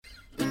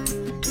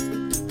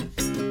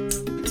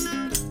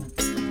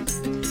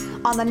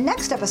On the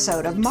next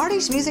episode of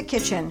Marty's Music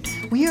Kitchen,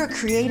 we are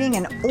creating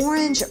an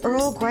orange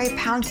Earl Grey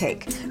pound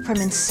cake from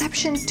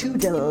inception to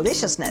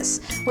deliciousness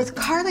with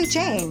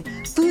Jayne,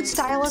 food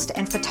stylist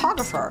and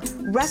photographer,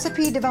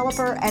 recipe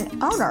developer,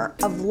 and owner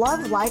of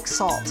Love Like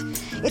Salt.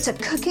 It's a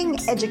cooking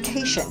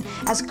education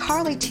as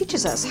Carly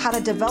teaches us how to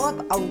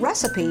develop a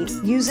recipe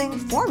using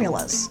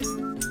formulas.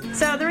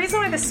 So the reason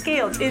why the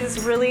scale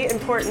is really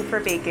important for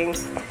baking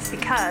is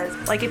because,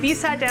 like, if you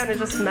sat down and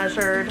just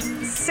measured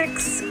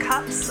 6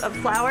 cups of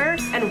flour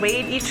and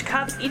weighed each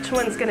cup, each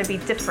one's going to be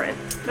different.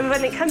 But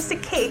when it comes to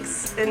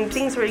cakes and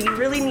things where you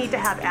really need to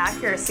have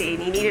accuracy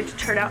and you need it to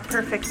turn out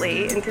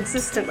perfectly and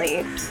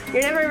consistently,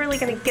 you're never really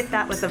going to get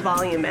that with a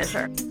volume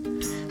measure.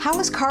 How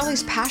has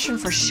Carly's passion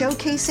for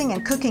showcasing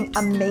and cooking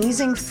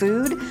amazing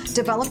food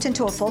developed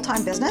into a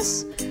full-time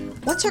business?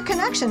 What's her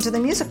connection to the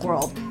music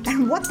world?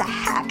 And what the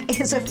heck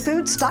is a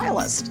food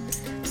stylist?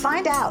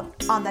 Find out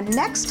on the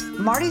next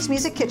Marty's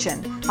Music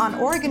Kitchen on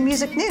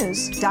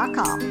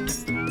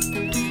OregonMusicNews.com.